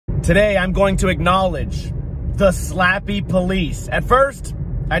Today, I'm going to acknowledge the Slappy police. At first,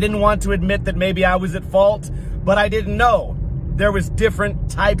 I didn't want to admit that maybe I was at fault, but I didn't know there was different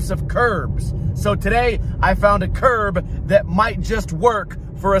types of curbs. So today, I found a curb that might just work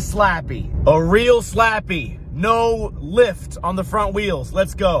for a Slappy. A real Slappy. No lift on the front wheels.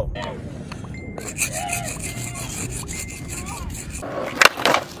 Let's go.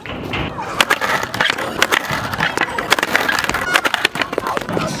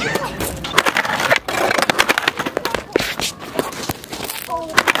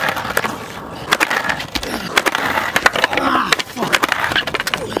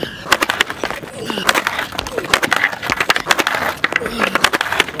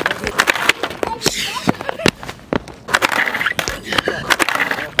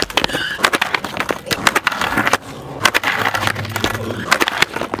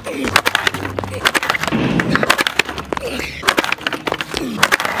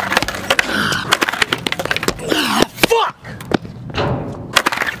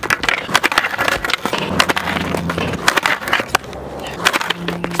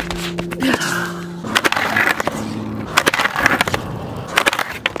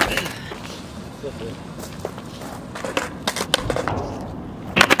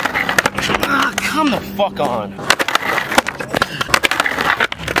 Come the fuck on.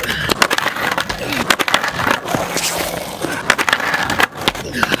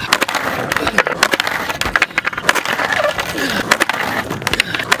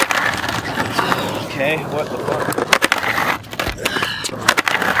 Okay, what the fuck?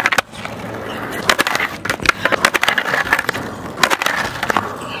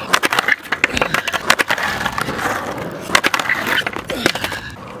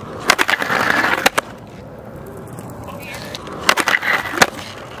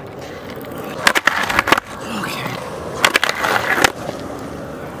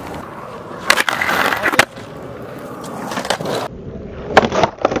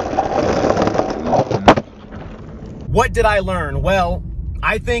 What did I learn? Well,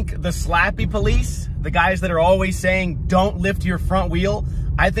 I think the Slappy police, the guys that are always saying, don't lift your front wheel,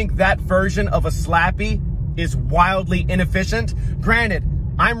 I think that version of a Slappy is wildly inefficient. Granted,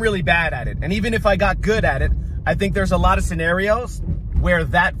 I'm really bad at it. And even if I got good at it, I think there's a lot of scenarios where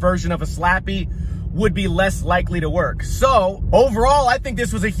that version of a Slappy would be less likely to work. So overall, I think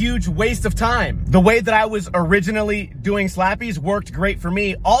this was a huge waste of time. The way that I was originally doing Slappies worked great for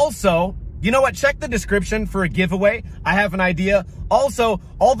me. Also, you know what? Check the description for a giveaway. I have an idea. Also,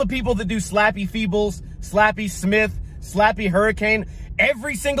 all the people that do Slappy Feebles, Slappy Smith, Slappy Hurricane,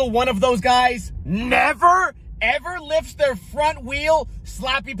 every single one of those guys never, ever lifts their front wheel.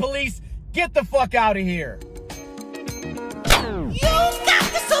 Slappy police, get the fuck out of here.